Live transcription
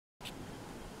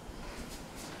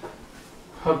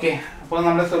Okay, അപ്പോൾ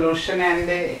നമ്മുടെ solution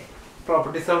and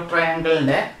properties of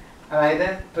ട്രയാങ്കിളിൻ്റെ അതായത്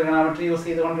ട്രിഗണോമെട്രി യൂസ്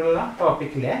ചെയ്തുകൊണ്ടുള്ള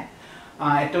ടോപ്പിക്കിലെ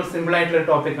ഏറ്റവും സിമ്പിൾ ആയിട്ടുള്ള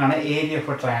ടോപ്പിക്കാണ് ഏരിയ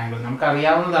ഓഫ് എ ട്രയാങ്കിൾ. നമുക്ക്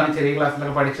അറിയാവുന്നതാണ്, ചെറിയ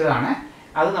ക്ലാസ്സിലൊക്കെ പഠിച്ചതാണ്,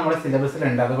 അത് നമ്മുടെ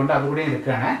സിലബസിലുണ്ട്, അതുകൊണ്ട് അതുകൂടി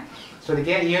എടുക്കുകയാണ്.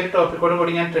 ശ്രദ്ധിക്കുക, ഈ ഒരു ടോപ്പിക്കോട്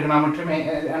കൂടി ഞാൻ ട്രിഗണോമെട്രി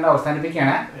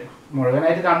അവസാനിപ്പിക്കുകയാണ്.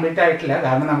 മുഴുവനായിട്ട് കംപ്ലീറ്റ് ആയിട്ടില്ല,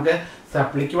 കാരണം നമുക്ക്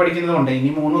സപ്ലിക്ക് പഠിക്കുന്നതുകൊണ്ട്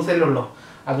ഇനി 3 ദിവസമല്ലേ ഉള്ളൂ.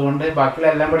 അതുകൊണ്ട് ബാക്കിയുള്ള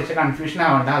എല്ലാം പഠിച്ച് കൺഫ്യൂഷൻ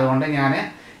ആവണ്ട. അതുകൊണ്ട് ഞാൻ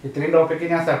ഇത്രയും ടോപ്പിക്ക്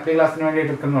ഞാൻ സപ്ലി ക്ലാസ്സിന് വേണ്ടി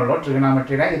എടുക്കുന്നുള്ളൂ.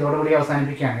 ട്രിഗണോമെട്രിയുടെ ഇതോടുകൂടി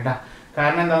അവസാനിപ്പിക്കുകയാണ് കേട്ടോ.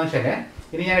 കാരണം എന്താണെന്ന് വെച്ചാൽ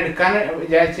ഇനി ഞാൻ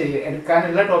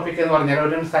എടുക്കാനുള്ള ടോപ്പിക് എന്ന് പറഞ്ഞാൽ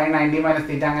ഒരു sin 90 -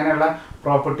 θ അങ്ങനെയുള്ള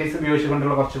പ്രോപ്പർട്ടീസ്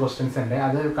ഉപയോഗിച്ചുകൊണ്ടുള്ള കുറച്ച് ക്വസ്റ്റ്യൻസ് ഉണ്ട്.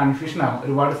 അത് കൺഫ്യൂഷൻ ആവും,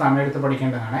 ഒരുപാട് സമയം എടുത്ത്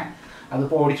പഠിക്കേണ്ടതാണ്.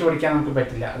 അതിപ്പോൾ ഓടിച്ച് പഠിക്കാൻ നമുക്ക്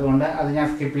പറ്റില്ല, അതുകൊണ്ട് അത് ഞാൻ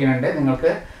സ്കിപ്പ് ചെയ്യുന്നുണ്ട്.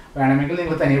 നിങ്ങൾക്ക് വേണമെങ്കിൽ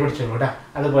നിങ്ങൾ തനിയെ പഠിച്ചോളൂ കേട്ടോ.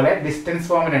 അതുപോലെ ഡിസ്റ്റൻസ്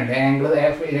ഫോമിലുണ്ട്, ആംഗിൾ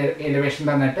എലിവേഷൻ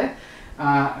തന്നിട്ട്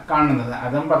കാണുന്നത്,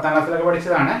 അതും 10ാം ക്ലാസ്സിലൊക്കെ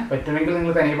പഠിച്ചതാണ്. പറ്റുമെങ്കിൽ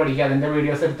നിങ്ങൾ തനിയെ പഠിക്കുക. അതിൻ്റെ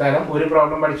വീഡിയോസ് എടുത്താലും ഒരു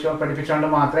പ്രോബ്ലം പഠിപ്പിച്ചുകൊണ്ട്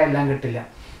മാത്രമേ എല്ലാം കിട്ടില്ല.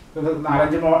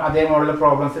 4-5 അതേ മോഡൽ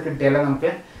പ്രോബ്ലംസ് കിട്ടിയാലേ നമുക്ക്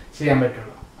ചെയ്യാൻ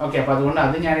പറ്റുള്ളൂ. ഓക്കെ, അപ്പോൾ അതുകൊണ്ട്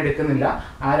അത് ഞാൻ എടുക്കുന്നില്ല.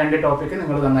 ആ 2 ടോപ്പിക്ക്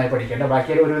നിങ്ങൾ നന്നായി പഠിക്കേണ്ട.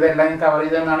 ബാക്കിയുള്ള ഒരുവിധം എല്ലാം ഞാൻ കവർ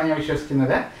ചെയ്തെന്നാണ് ഞാൻ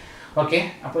വിശ്വസിക്കുന്നത്. ഓക്കെ,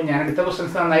 അപ്പോൾ ഞാൻ എടുത്ത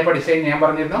ക്വസ്റ്റൻസ് നന്നായി പഠിച്ച് ഞാൻ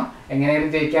പറഞ്ഞിരുന്നു എങ്ങനെയും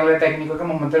ജയിക്കാനുള്ള ടെക്നിക്കൊക്കെ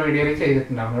മുമ്പത്തെ വീഡിയോയിൽ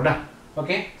ചെയ്തിട്ടുണ്ടായിരുന്നു കേട്ടോ.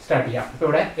 ഓക്കെ, സ്റ്റാർട്ട് ചെയ്യാം. ഇപ്പോൾ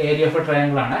ഇവിടെ ഏരിയ ഓഫ്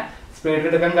ട്രയാങ്കിൾ ആണ്. സ്പീഡ്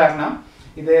എടുക്കാൻ കാരണം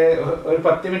ഇത് ഒരു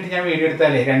 10 മിനിറ്റ് ഞാൻ വീഡിയോ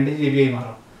എടുത്താലേ 2 GB ആയി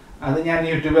മാറും. അത് ഞാൻ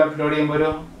യൂട്യൂബ് അപ്ലോഡ് ചെയ്യുമ്പോൾ ഒരു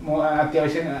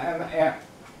അത്യാവശ്യം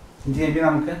GB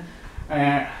നമുക്ക്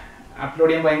അപ്ലോഡ്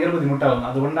ചെയ്യാൻ ഭയങ്കര ബുദ്ധിമുട്ടാകുന്നു.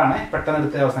 അതുകൊണ്ടാണ് പെട്ടെന്ന്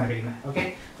എടുത്ത് അവസാനിപ്പിക്കുന്നത്. ഓക്കെ,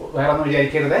 വേറെ ഒന്നും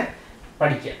വിചാരിക്കരുത്,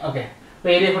 പഠിക്കുക. ഓക്കെ,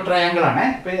 ഇപ്പോൾ ഏരിയ ഓഫ് ട്രയാങ്കിൾ ആണ്.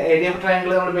 ഇപ്പോൾ ഏരിയ ഓഫ്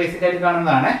ട്രയാങ്കിൾ നമ്മൾ ബേസിക് ആയിട്ട്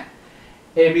കാണുന്നതാണ്.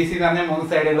 ABC എന്ന് പറഞ്ഞാൽ 3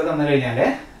 സൈഡുകൾ തന്നു കഴിഞ്ഞാൽ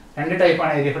 2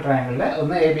 ടൈപ്പാണ് ഏരിയ ഓഫ് ട്രയാങ്കിളിൽ.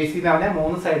 ഒന്ന് ABC എന്ന് പറഞ്ഞാൽ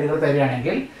 3 സൈഡുകൾ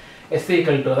തരികയാണെങ്കിൽ S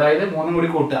 = അതായത് 3 കൂടി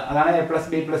കൂട്ടുക, അതാണ്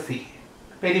A+B+C,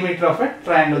 perimeter of A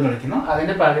triangle എന്ന് വിളിക്കുന്നു.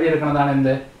 അതിൻ്റെ പകുതി എടുക്കുന്നതാണ്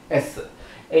എന്ത്, S.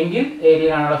 എങ്കിൽ ഏരിയ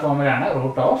കാണാനുള്ള ഫോമുലയാണ്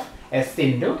 √S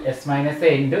 × S -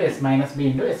 A × S - B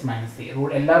 × S - C.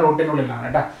 എല്ലാ റൂട്ടിനുള്ളിലാണ്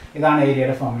കേട്ടോ. ഇതാണ്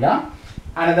ഏരിയയുടെ ഫോമുല.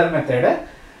 അനദർ മെത്തേഡ്,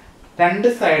 2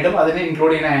 സൈഡും അതിന്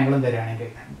ഇൻക്ലൂഡ് ചെയ്യുന്ന ആംഗിളും തരികയാണെങ്കിൽ,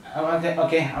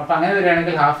 ഓക്കെ, അപ്പോൾ അങ്ങനെ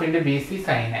വരികയാണെങ്കിൽ ½ × BC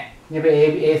sin A. ഇനിയിപ്പോൾ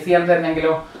AC ആണ്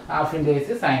തരണമെങ്കിലോ ½ × AC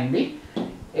sin B,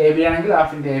 AB ആണെങ്കിൽ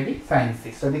 ½ × AB sin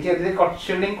C. ശ്രദ്ധിക്കുക, ഇതിൽ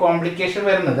കുറച്ചുകൂടി കോംപ്ലിക്കേഷൻ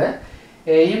വരുന്നത്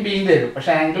എയും ബിയും തരും,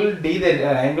 പക്ഷേ ആംഗിൾ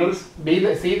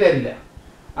C തരില്ല.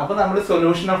 അപ്പോൾ നമ്മൾ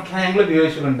സൊല്യൂഷൻ ഓഫ് ട്രയാങ്കിൾ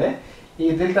ഉപയോഗിച്ചുകൊണ്ട്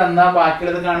ഇതിൽ തന്ന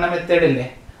ബാക്കിയുള്ളത് കാണുന്ന മെത്തേഡ് ഇല്ലേ,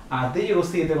 അത്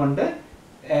യൂസ് ചെയ്തുകൊണ്ട്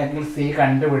ആംഗിൾ C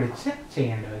കണ്ടുപിടിച്ച്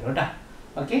ചെയ്യേണ്ടി വരും കേട്ടോ.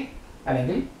 ഓക്കെ,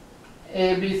 അല്ലെങ്കിൽ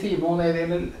ABC 3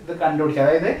 ഏതെങ്കിലും ഇത് കണ്ടുപിടിച്ച്,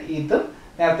 അതായത് ഇത്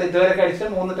നേരത്തെ ഇതുവരെ കഴിച്ച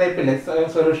 3 ടൈപ്പില്ലേ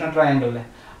സൊല്യൂഷൻ ട്രയാങ്കിളില്,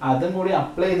 അതും കൂടി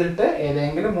അപ്ലൈ ചെയ്തിട്ട്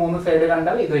ഏതെങ്കിലും 3 സൈഡ്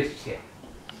കണ്ടാൽ ഇത് വെച്ച് ചെയ്യാം,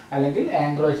 അല്ലെങ്കിൽ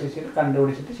ആംഗിൾ വെച്ച്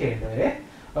കണ്ടുപിടിച്ചിട്ട് ചെയ്യേണ്ടവരെ.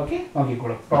 ഓക്കെ,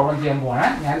 നോക്കിക്കോളൂ. പ്രോബ്ലം ചെയ്യാൻ പോവാണ്.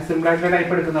 ഞാൻ സിമ്പിൾ ആയിട്ടുള്ള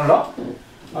ടൈപ്പ് എടുക്കുന്നുള്ളൂ.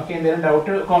 ഓക്കെ, എന്തെങ്കിലും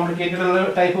ഡൗട്ട് കോംപ്ലിക്കേറ്റഡ് ഉള്ള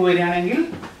ടൈപ്പ് വരികയാണെങ്കിൽ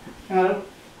നിങ്ങൾ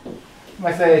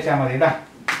മെസ്സേജ് അയച്ചാൽ മതി കേട്ടോ.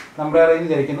 നമ്പർ അറിയുന്ന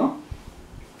വിചാരിക്കുന്നു.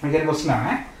 എനിക്കൊരു ക്വസ്റ്റൻ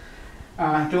ആണ്.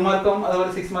 2 മാർക്കും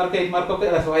അതുപോലെ 6 മാർക്ക് 8 മാർക്കൊക്കെ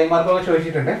 5 മാർക്കൊക്കെ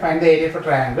ചോദിച്ചിട്ടുണ്ട്. Find the area of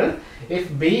triangle if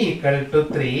B =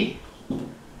 3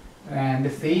 and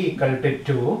C =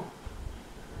 2,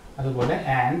 അതുപോലെ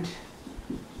ആൻഡ്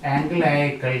ആംഗിൾ A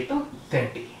 =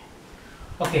 30.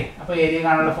 ഓക്കെ, അപ്പോൾ ഏരിയ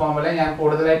കാണാനുള്ള ഫോമുല ഞാൻ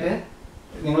കൂടുതലായിട്ട്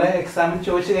നിങ്ങളെ എക്സാമിൽ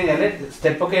ചോദിച്ചു കഴിഞ്ഞാൽ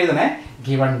സ്റ്റെപ്പൊക്കെ എഴുതണേ.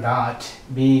 Given that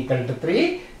B = 3,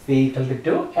 C =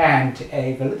 2 and A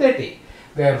 = 30.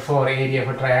 Therefore area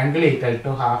of a triangle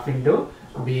 = ½ ×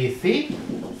 BC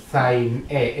sin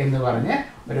A എന്ന് പറഞ്ഞ്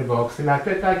ഒരു ബോക്സിലാക്കി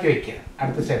വയ്ക്കുക.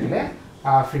 അടുത്ത സ്റ്റെപ്പിൽ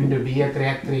 ½ × B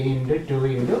എത്രയാണ്, 3 ×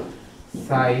 2 ×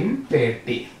 sin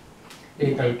 30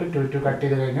 = 2 കട്ട്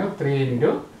ചെയ്ത് കഴിഞ്ഞു. 3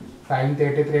 × sin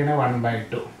 33 ആണ്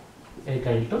 1/2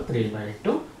 =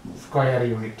 3/2 സ്ക്വയർ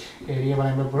യൂണിറ്റ്. ഏരിയ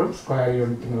പറയുമ്പോൾ എപ്പോഴും സ്ക്വയർ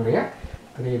യൂണിറ്റ് എന്ന് പറയുക.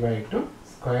 3/2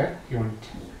 സ്ക്വയർ യൂണിറ്റ്.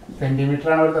 സെൻറ്റിമീറ്റർ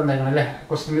ആണ് അവർ തന്നേക്കുന്നത് അല്ലേ,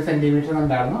 ക്വസ്റ്റ്യനിൽ സെൻറ്റിമീറ്റർ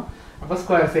ഉണ്ടായിരുന്നു. അപ്പോൾ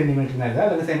സ്ക്വയർ സെൻറ്റിമീറ്റർ എഴുതുക,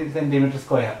 അല്ലെങ്കിൽ സെൻറ്റിമീറ്റർ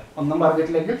സ്ക്വയർ, ഒന്നും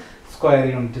പറഞ്ഞിട്ടില്ലെങ്കിൽ സ്ക്വയർ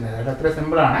യൂണിറ്റ് എഴുതുക. അത്ര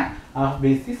സിമ്പിളാണ്. ½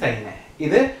 BC sin A.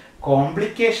 ഇത്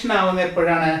കോംപ്ലിക്കേഷൻ ആവുന്ന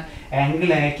എപ്പോഴാണ്, ആംഗിൾ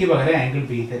Aക്ക് പകരം ആംഗിൾ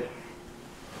B തരും.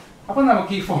 അപ്പോൾ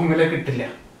നമുക്ക് ഈ ഫോർമുല കിട്ടില്ല.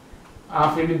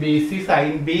 ½ × BC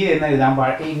sin B എന്ന് എഴുതാൻ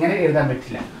ഇങ്ങനെ എഴുതാൻ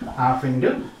പറ്റില്ല. ½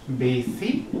 × BC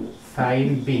sin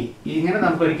B ഇങ്ങനെ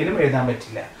നമുക്ക് ഒരിക്കലും എഴുതാൻ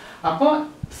പറ്റില്ല. അപ്പോൾ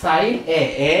sin A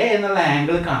എന്നുള്ള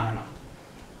ആംഗിൾ കാണണം.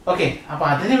 ഓക്കെ, അപ്പോൾ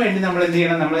അതിനു വേണ്ടി നമ്മൾ എന്ത്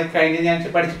ചെയ്യണം, നമ്മൾ കഴിഞ്ഞ ഞാൻ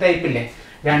പഠിച്ച ടൈപ്പില്ലേ,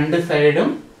 2 സൈഡും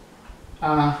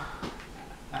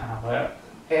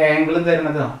ആംഗിളും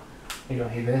തരുന്നതോ, അയ്യോ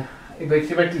ഇത്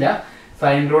വെച്ച് പറ്റില്ല.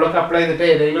 സൈൻ റൂളൊക്കെ അപ്ലൈ ചെയ്തിട്ട്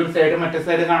ഏതെങ്കിലും ഒരു സൈഡ് മറ്റേ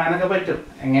സൈഡ് കാണാനൊക്കെ പറ്റും.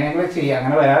 എങ്ങനെയെങ്കിലും ചെയ്യാം.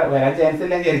 അങ്ങനെ വരാൻ ചാൻസ്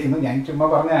ഇല്ല വിചാരിക്കുന്നു, ഞാൻ ചുമ്മാ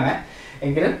പറഞ്ഞതാണ്.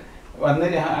 എങ്കിലും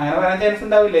അങ്ങനെ വരാൻ ചാൻസ്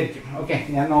ഉണ്ടാവില്ലായിരിക്കും. ഓക്കെ,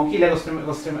 ഞാൻ നോക്കിയില്ല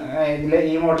ക്വസ്റ്റ്യൻ ഇതിൽ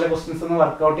ഈ മോഡലിലെ ക്വസ്റ്റ്യൻസ് ഒന്നും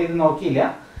വർക്കൗട്ട് ചെയ്ത് നോക്കിയില്ല.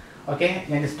 ഓക്കെ,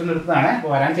 ഞാൻ ജസ്റ്റ് നിർത്തുന്നതാണ്.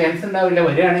 വരാൻ ചാൻസ് ഉണ്ടാവില്ല.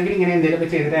 വരികയാണെങ്കിൽ ഇങ്ങനെ എന്തെങ്കിലുമൊക്കെ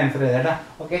ചെയ്തിട്ട് ആൻസർ ചെയ്തേട്ടാ.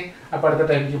 ഓക്കെ, അപ്പോൾ അടുത്ത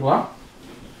ടൈപ്പിലേക്ക് പോവാം.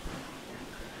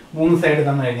 മൂന്ന് സൈഡ്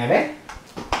തന്നു കഴിഞ്ഞാൽ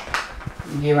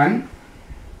given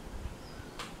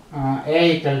A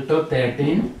equal to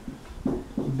 13,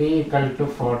 B equal to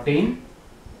 14,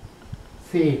 C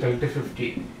equal to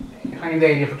 15. അതിൻ്റെ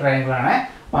ഏരിയ ഓഫ് ട്രയാങ്കിൾ ആണ്.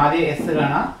 ആദ്യം എസ്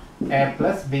കാണാം. A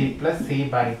plus B plus C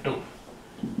by 2.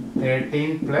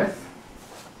 13 plus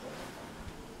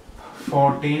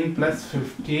 14 plus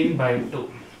 15 by 2.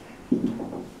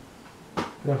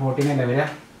 ഇത് 14 അല്ലേ വരിക?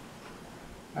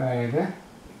 അതായത്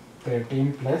 13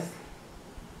 plus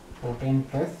 14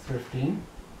 plus 15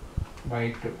 by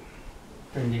 2.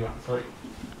 21, sorry.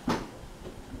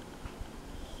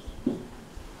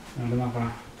 നമ്മൾ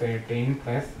നോക്കണം. 13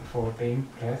 plus 14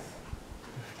 plus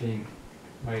 15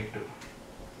 by 2.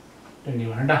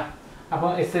 21 കേട്ടോ. അപ്പോൾ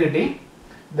എസ് കിട്ടി.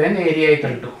 ദെൻ ഏരിയ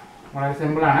ഈക്വൽ ടു വളരെ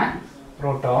സിമ്പിളാണ്.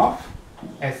 Root of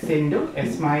S into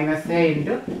S minus A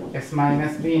into S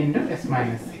minus B into S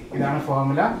minus C. ഇതാണ്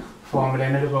ഫോർമുല.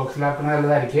 ഫോർമുലേൻ്റെ ഒരു ബോക്സിലാക്കുന്നത്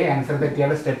നല്ലതായിരിക്കും. ആൻസർ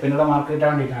തെറ്റിയാൽ സ്റ്റെപ്പിനുള്ള മാർക്ക് കിട്ടാൻ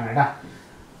വേണ്ടിയിട്ടാണ് കേട്ടോ.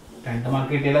 2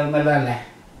 മാർക്ക് കിട്ടിയാൽ അത് നല്ലതല്ലേ?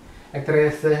 എത്ര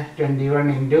S? 21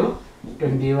 into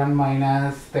 21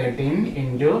 minus 13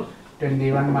 into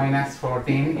 21 minus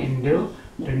 14 into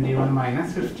 21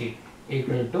 minus 15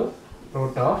 equal to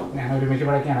root of, ഞാൻ ഒരുമിച്ച്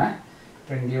പഠിക്കുകയാണ്,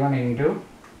 21 into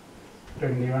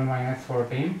 21 minus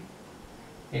 14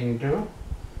 into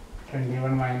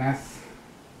 21 minus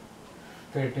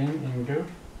 13 into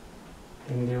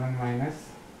 21 minus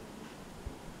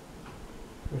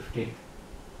 15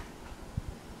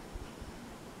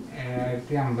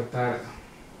 7056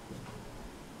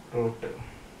 root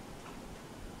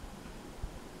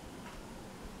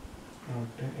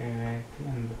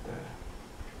 7056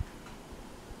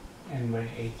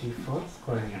 n/84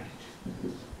 square unit.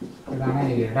 ഇതാണ്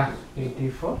ഏരിയ കേട്ടോ.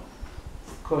 84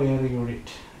 സ്ക്വയർ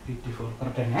യൂണിറ്റ്. 84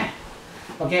 കറക്റ്റ് തന്നെ.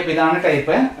 ഓക്കെ, അപ്പോൾ ഇതാണ്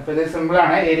ടൈപ്പ്. അപ്പോൾ ഇത്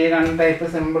സിമ്പിളാണ്. ഏരിയ കാണുന്ന ടൈപ്പ്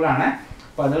സിമ്പിളാണ്.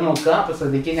 അപ്പോൾ അത് നോക്കുക. അപ്പോൾ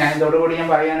ശ്രദ്ധിക്കുക. ഞാൻ ഇതോടുകൂടി ഞാൻ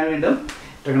പറയുകയാണ് വീണ്ടും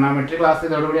ട്രിഗണോമെട്രി ക്ലാസ്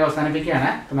ഇതോടുകൂടി അവസാനിപ്പിക്കുകയാണ്.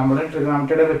 അപ്പോൾ നമ്മൾ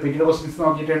ട്രിഗണോമെട്രിയുടെ റിപ്പീറ്റഡ് ക്വസ്റ്റ്യൻസ്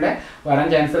നോക്കിയിട്ടുണ്ട്, വരാൻ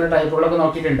ചാൻസുള്ള ടൈപ്പുകളൊക്കെ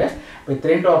നോക്കിയിട്ടുണ്ട്. അപ്പോൾ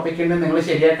ഇത്രയും ടോപ്പിക് ഉണ്ട് നിങ്ങൾ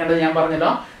ശരിയാക്കേണ്ടത്. ഞാൻ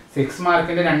പറഞ്ഞല്ലോ 6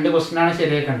 മാർക്കിൻ്റെ 2 ക്വസ്റ്റ്യനാണ്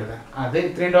ശരിയാക്കേണ്ടത്. അത്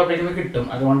ഇത്രയും ടോപ്പിക്കിൽ നിന്ന് കിട്ടും.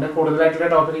 അതുകൊണ്ട് കൂടുതലായിട്ടുള്ള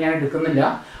ടോപ്പിക് ഞാൻ എടുക്കുന്നില്ല.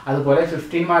 അതുപോലെ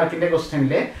 15 മാർക്കിൻ്റെ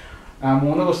ക്വസ്റ്റ്യനിൽ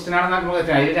 3 ക്വസ്റ്റ്യനാണ് നമുക്ക്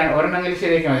അതിൽ ഒരെണ്ണമെങ്കിലും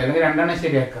ശരിയാക്കാൻ മതി, അല്ലെങ്കിൽ 2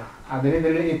 ശരിയാക്കുക. അതിന്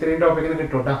ഇതിൽ ഇത്രയും ടോപ്പിക്കിൽ നിന്ന്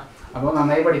കിട്ടും കേട്ടോ. അപ്പോൾ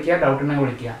നന്നായി പഠിക്കുക. ഡൗട്ട് ഉണ്ടെങ്കിൽ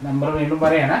വിളിക്കുക. നമ്പർ വീണ്ടും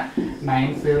പറയാണ്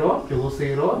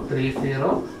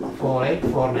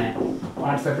 9020304849.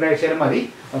 വാട്സാപ്പിൽ അയച്ചാലും മതി.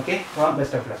 ഓക്കെ, അപ്പോൾ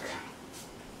ബെസ്റ്റ് ഓഫ് ലക്ക്.